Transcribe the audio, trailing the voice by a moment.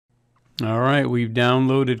All right, we've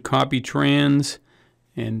downloaded Copytrans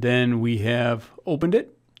and then we have opened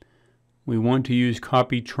it. We want to use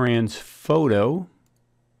Copytrans Photo.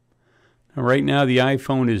 Now, right now the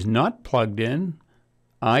iPhone is not plugged in.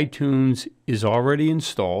 iTunes is already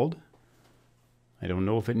installed. I don't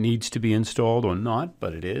know if it needs to be installed or not,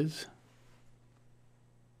 but it is.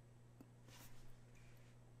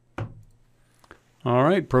 All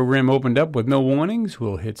right, program opened up with no warnings.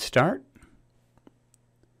 We'll hit start.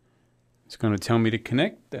 It's going to tell me to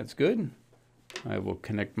connect. That's good. I will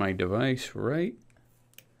connect my device right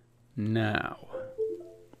now.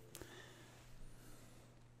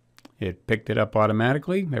 It picked it up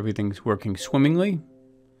automatically. Everything's working swimmingly.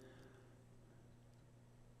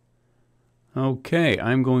 Okay,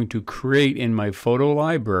 I'm going to create in my photo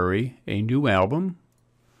library a new album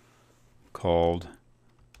called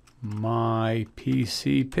My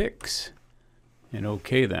PC Pics. And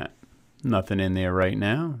okay that. Nothing in there right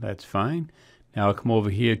now. That's fine. Now I'll come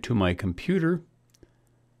over here to my computer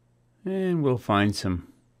and we'll find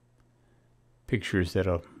some pictures that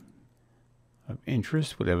are of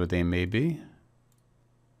interest, whatever they may be.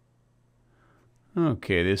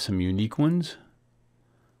 Okay, there's some unique ones.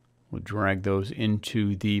 We'll drag those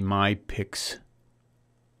into the My Pics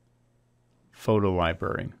photo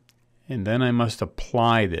library. And then I must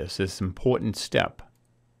apply this important step.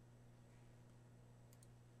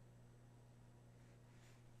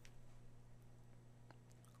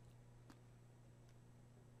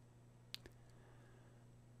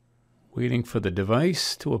 Waiting for the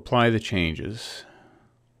device to apply the changes.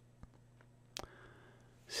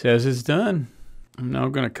 Says it's done. I'm now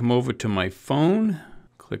going to come over to my phone,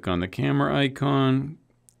 click on the camera icon,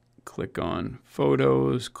 click on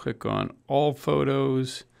Photos, click on All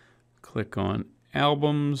Photos, click on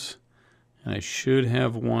Albums, and I should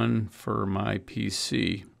have one for my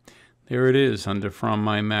PC. There it is under From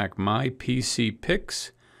My Mac, My PC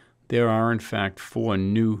Pics. There are in fact 4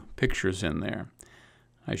 new pictures in there.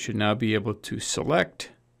 I should now be able to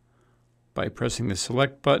select by pressing the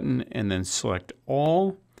select button and then select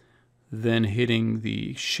all, then hitting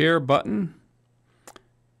the share button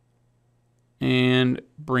and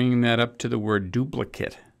bringing that up to the word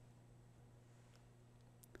duplicate.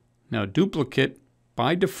 Now duplicate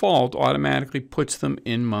by default automatically puts them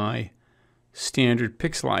in my standard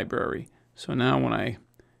pics library. So now when I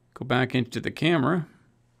go back into the camera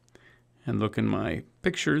and look in my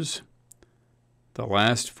pictures, the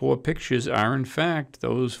last 4 pictures are in fact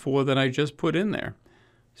those 4 that I just put in there.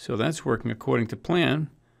 So that's working according to plan.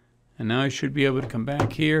 And now I should be able to come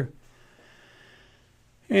back here.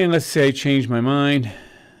 And let's say I change my mind.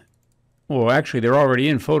 Well, actually they're already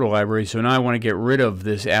in photo library. So now I want to get rid of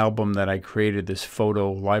this album that I created, this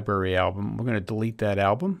photo library album. We're going to delete that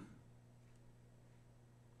album.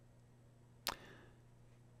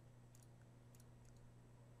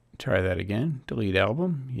 Try that again. Delete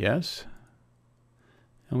album. Yes.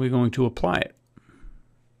 And we're going to apply it.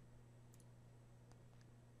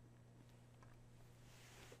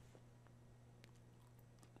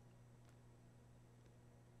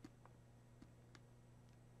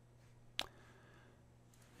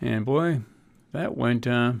 And boy, that went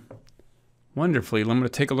wonderfully. I'm going to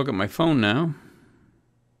take a look at my phone now.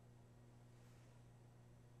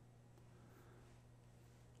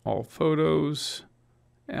 All photos,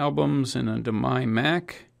 albums, and under My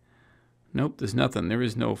Mac. Nope, there's nothing. There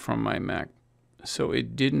is no From My Mac. So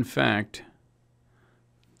it did, in fact,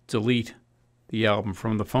 delete the album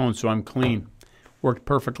from the phone, so I'm clean. Worked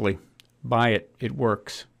perfectly. Buy it. It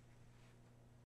works.